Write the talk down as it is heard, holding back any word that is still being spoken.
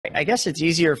I guess it's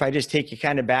easier if I just take you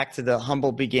kind of back to the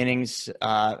humble beginnings.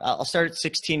 I'll start at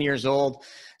 16 years old.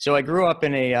 So I grew up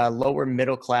in a lower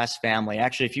middle class family.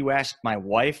 Actually, if you ask my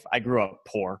wife, I grew up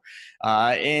poor.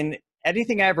 And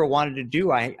anything I ever wanted to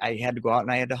do, I had to go out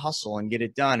and I had to hustle and get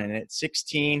it done. And at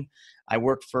 16, I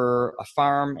worked for a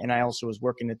farm and I also was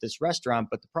working at this restaurant.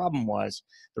 But the problem was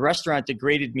the restaurant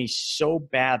degraded me so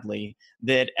badly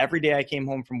that every day I came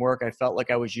home from work, I felt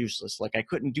like I was useless, like I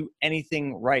couldn't do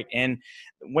anything right. And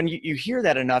when you hear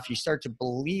that enough, you start to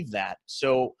believe that.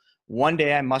 So one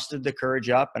day I mustered the courage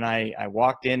up and I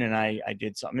walked in and I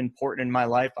did something important in my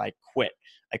life. I quit.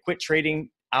 I quit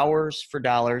trading hours for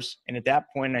dollars. And at that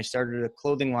point, I started a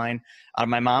clothing line out of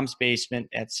my mom's basement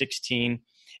at 16.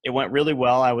 It went really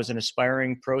well. I was an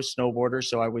aspiring pro snowboarder,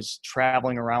 so I was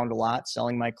traveling around a lot,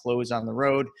 selling my clothes on the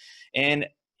road. And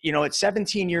at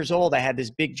 17 years old, I had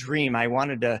this big dream. I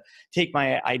wanted to take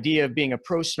my idea of being a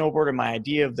pro snowboarder, my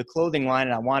idea of the clothing line,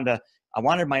 and I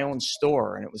wanted my own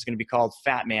store, and it was going to be called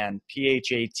Fat Man, Phat,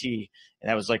 and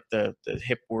that was like the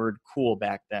hip word cool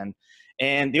back then.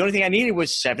 And the only thing I needed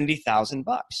was $70,000.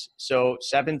 So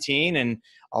 17, and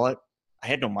I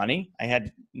had no money. I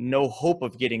had no hope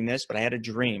of getting this, but I had a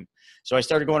dream. So I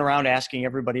started going around asking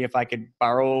everybody if I could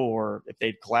borrow or if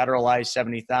they'd collateralize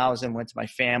 70,000, went to my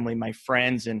family, my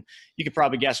friends, and you could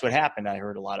probably guess what happened. I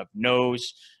heard a lot of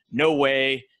no's, no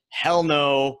way, hell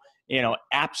no,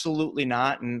 absolutely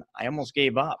not. And I almost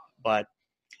gave up. But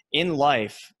in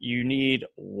life, you need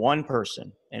one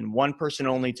person and one person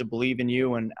only to believe in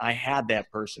you. And I had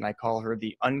that person. I call her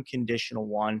the unconditional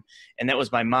one. And that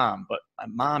was my mom. But my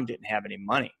mom didn't have any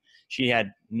money. She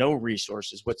had no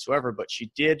resources whatsoever, but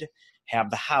she did have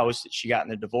the house that she got in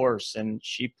the divorce. And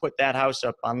she put that house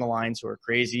up on the line so her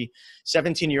crazy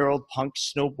 17-year-old punk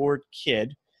snowboard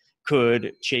kid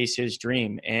could chase his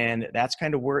dream. And that's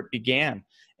kind of where it began.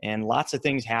 And lots of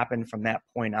things happened from that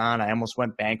point on. I almost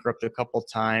went bankrupt a couple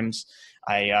times.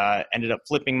 I ended up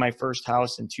flipping my first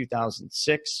house in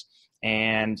 2006.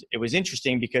 And it was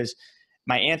interesting because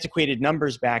my antiquated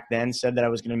numbers back then said that I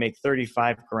was going to make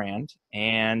 35 grand.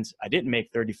 And I didn't make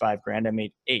 35 grand. I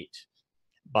made 8.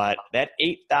 But that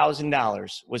 $8,000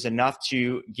 was enough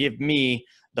to give me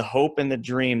the hope and the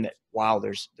dream that, wow,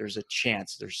 there's a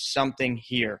chance, there's something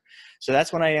here. So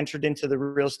that's when I entered into the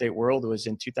real estate world. It was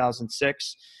in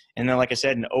 2006. And then, like I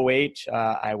said, in 2008,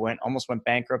 I almost went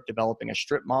bankrupt developing a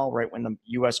strip mall right when the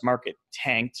U.S. market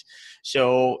tanked.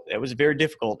 So it was very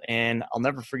difficult. And I'll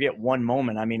never forget one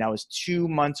moment. I mean, I was 2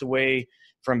 months away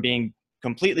from being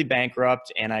completely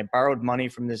bankrupt, and I borrowed money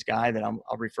from this guy that I'll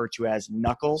refer to as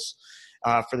Knuckles.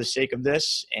 For the sake of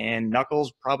this, and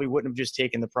Knuckles probably wouldn't have just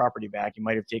taken the property back. He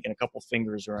might have taken a couple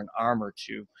fingers or an arm or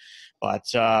two. But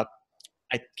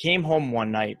I came home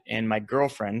one night, and my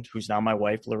girlfriend, who's now my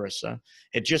wife, Larissa,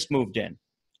 had just moved in.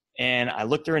 And I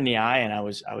looked her in the eye, and I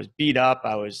was beat up.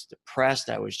 I was depressed.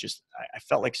 I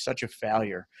felt like such a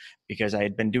failure because I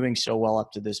had been doing so well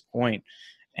up to this point.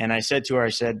 And I said to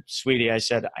her, sweetie, I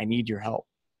need your help.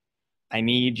 I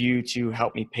need you to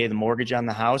help me pay the mortgage on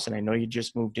the house. And I know you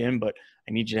just moved in, but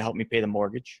I need you to help me pay the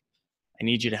mortgage. I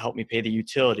need you to help me pay the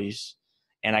utilities.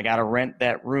 And I got to rent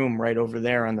that room right over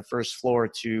there on the first floor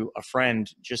to a friend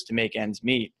just to make ends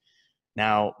meet.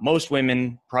 Now, most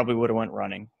women probably would have went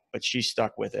running, but she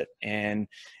stuck with it. And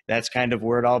that's kind of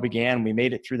where it all began. We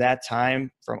made it through that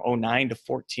time from 2009 to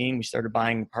 14. We started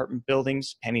buying apartment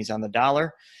buildings, pennies on the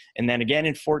dollar. And then again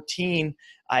in 14,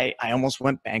 I almost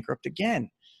went bankrupt again.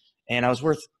 And I was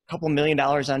worth a couple $1 million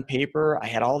on paper. I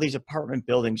had all these apartment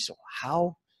buildings. So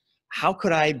how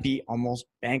could I be almost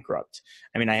bankrupt?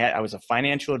 I mean, I was a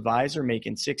financial advisor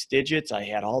making 6 digits. I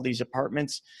had all these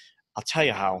apartments. I'll tell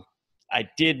you how. I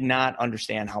did not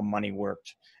understand how money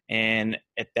worked. And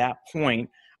at that point,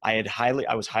 I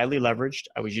was highly leveraged.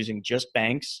 I was using just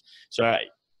banks. So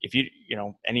if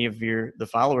any of the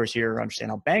followers here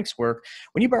understand how banks work,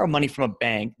 when you borrow money from a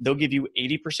bank, they'll give you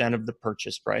 80% of the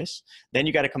purchase price. Then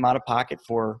you got to come out of pocket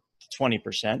for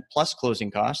 20% plus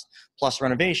closing costs plus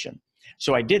renovation.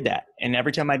 So I did that. And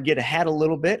every time I'd get ahead a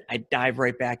little bit, I'd dive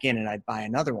right back in and I'd buy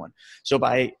another one. So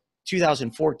by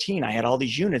 2014, I had all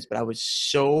these units, but I was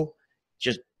so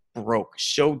just broke,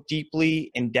 so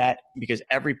deeply in debt because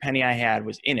every penny I had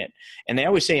was in it. And they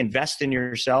always say invest in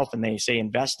yourself and they say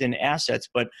invest in assets,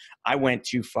 but I went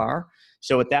too far.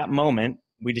 So at that moment,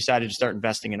 we decided to start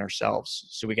investing in ourselves.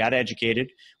 So we got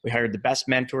educated. We hired the best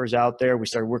mentors out there. We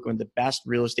started working with the best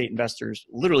real estate investors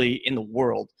literally in the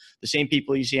world. The same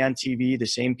people you see on TV, the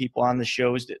same people on the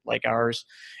shows like ours.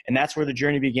 And that's where the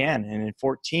journey began. And in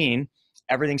 14,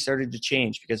 everything started to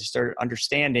change because I started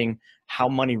understanding how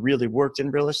money really worked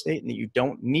in real estate and that you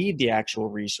don't need the actual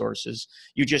resources.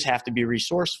 You just have to be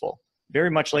resourceful. very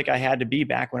much like I had to be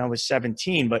back when I was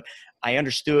 17, but I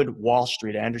understood Wall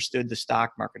Street. I understood the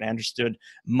stock market. I understood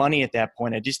money at that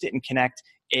point. I just didn't connect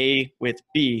A with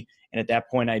B. And at that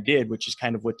point I did, which is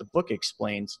kind of what the book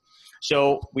explains.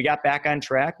 So we got back on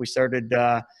track. We started,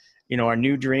 our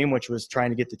new dream, which was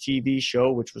trying to get the TV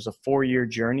show, which was a 4-year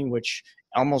journey, which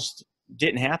almost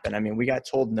didn't happen. I mean, we got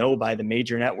told no by the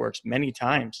major networks many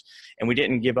times, and we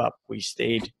didn't give up. We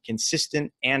stayed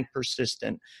consistent and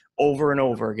persistent over and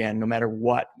over again, no matter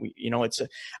what.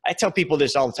 I tell people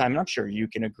this all the time, and I'm sure you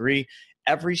can agree.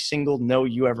 Every single no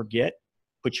you ever get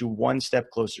puts you one step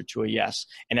closer to a yes.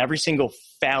 And every single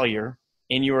failure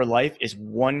in your life is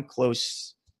one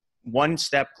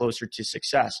step closer to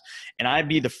success. And I'd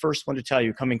be the first one to tell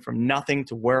you, coming from nothing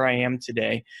to where I am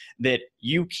today, that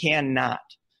you cannot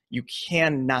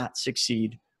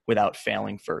succeed without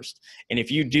failing first. And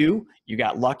if you do, you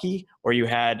got lucky, or you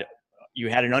had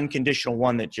an unconditional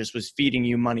one that just was feeding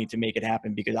you money to make it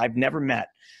happen. Because I've never met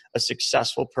a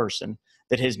successful person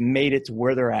that has made it to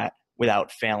where they're at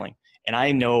without failing. And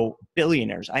I know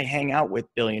billionaires. I hang out with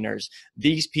billionaires.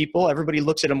 These people, everybody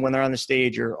looks at them when they're on the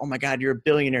stage, or, oh my God, you're a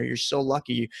billionaire. You're so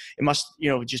lucky. It must,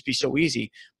 just be so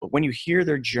easy. But when you hear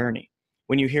their journey,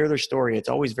 when you hear their story, it's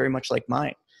always very much like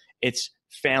mine. It's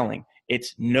failing.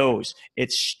 It's no's.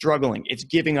 It's struggling. It's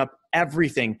giving up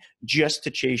everything just to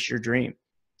chase your dream.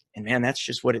 And man, that's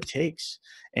just what it takes.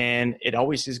 And it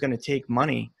always is going to take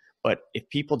money. But if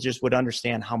people just would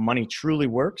understand how money truly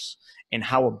works and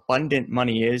how abundant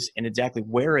money is and exactly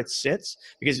where it sits,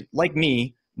 because like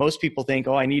me, most people think,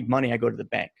 oh, I need money, I go to the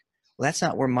bank. Well, that's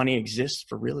not where money exists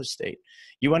for real estate.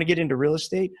 You want to get into real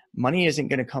estate, money isn't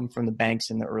going to come from the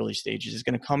banks in the early stages. It's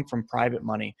going to come from private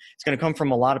money. It's going to come from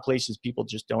a lot of places people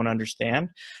just don't understand.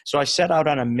 So I set out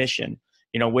on a mission,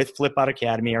 with Flip Out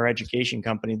Academy, our education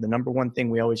company. The number one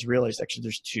thing we always realized, actually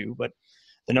there's two, but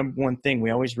the number one thing we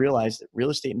always realized that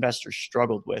real estate investors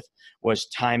struggled with was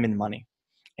time and money.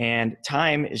 And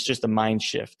time is just a mind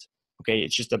shift. Okay.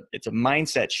 It's a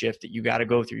mindset shift that you got to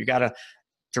go through. You got to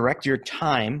direct your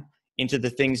time into the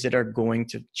things that are going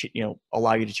to,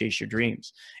 allow you to chase your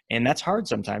dreams. And that's hard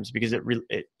sometimes, because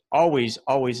it always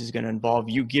is going to involve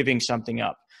you giving something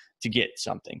up to get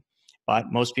something.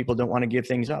 But most people don't want to give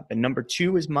things up. And number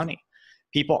two is money.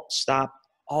 People stop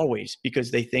always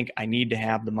because they think, I need to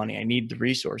have the money. I need the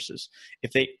resources.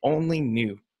 If they only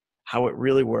knew how it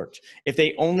really worked, if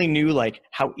they only knew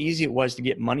how easy it was to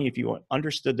get money, if you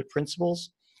understood the principles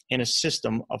in a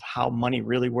system of how money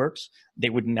really works, they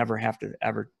would never have to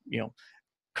ever,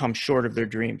 come short of their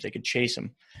dreams. They could chase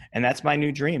them. And that's my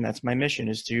new dream. That's my mission,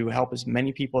 is to help as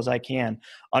many people as I can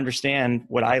understand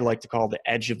what I like to call the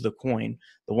edge of the coin.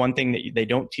 The one thing that they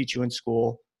don't teach you in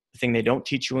school, the thing they don't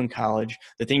teach you in college,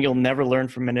 the thing you'll never learn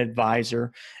from an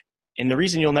advisor. And the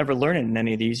reason you'll never learn it in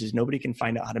any of these is nobody can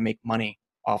find out how to make money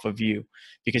off of you.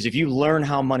 Because if you learn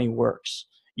how money works,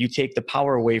 you take the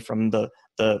power away from the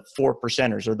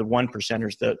 4%ers or the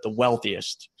 1%ers, the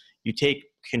wealthiest. You take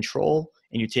control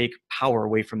and you take power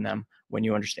away from them when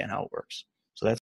you understand how it works. So that's